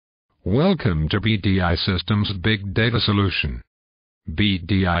Welcome to BDI Systems Big Data Solution.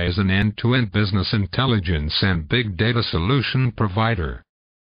 BDI is an end-to-end business intelligence and big data solution provider.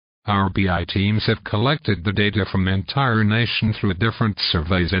 Our BI teams have collected the data from the entire nation through different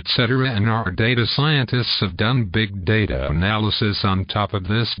surveys, etc., and our data scientists have done big data analysis on top of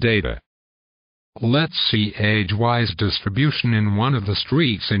this data. Let's see age-wise distribution in one of the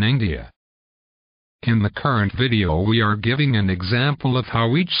streets in India. In the current video we are giving an example of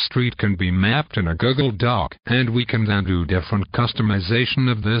how each street can be mapped in a Google Doc, and we can then do different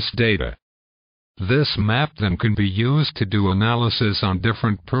customization of this data. This map then can be used to do analysis on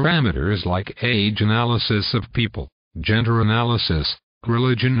different parameters like age analysis of people, gender analysis,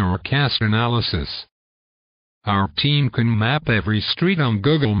 religion or caste analysis. Our team can map every street on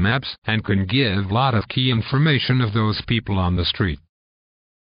Google Maps and can give lot of key information of those people on the street.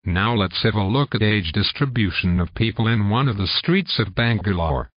 Now let's have a look at age distribution of people in one of the streets of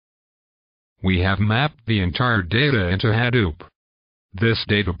Bangalore. We have mapped the entire data into Hadoop. This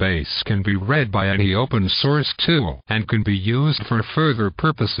database can be read by any open source tool and can be used for further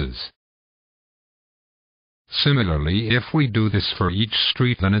purposes. Similarly, if we do this for each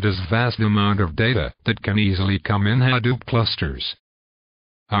street, then it is vast amount of data that can easily come in Hadoop clusters.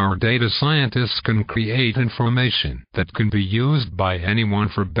 Our data scientists can create information that can be used by anyone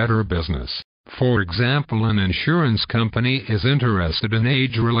for better business. For example, an insurance company is interested in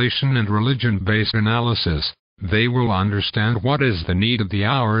age, relation and religion-based analysis. They will understand what is the need of the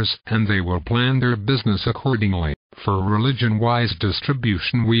hours and they will plan their business accordingly. For religion-wise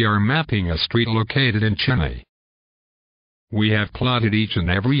distribution, we are mapping a street located in Chennai. We have plotted each and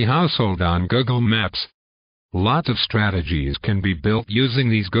every household on Google Maps. Lots of strategies can be built using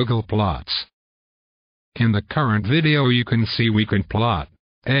these Google plots. In the current video you can see we can plot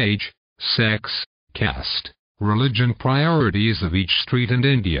age, sex, caste, religion priorities of each street in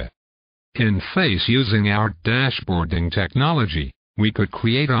India. In Face, using our dashboarding technology, we could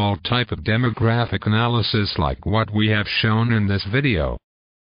create all type of demographic analysis like what we have shown in this video.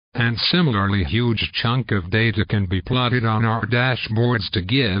 And similarly, huge chunk of data can be plotted on our dashboards to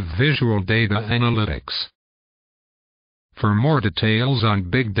give visual data analytics. For more details on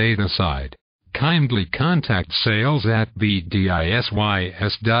big data side, kindly contact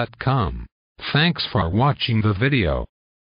sales@bdisys.com. Thanks for watching the video.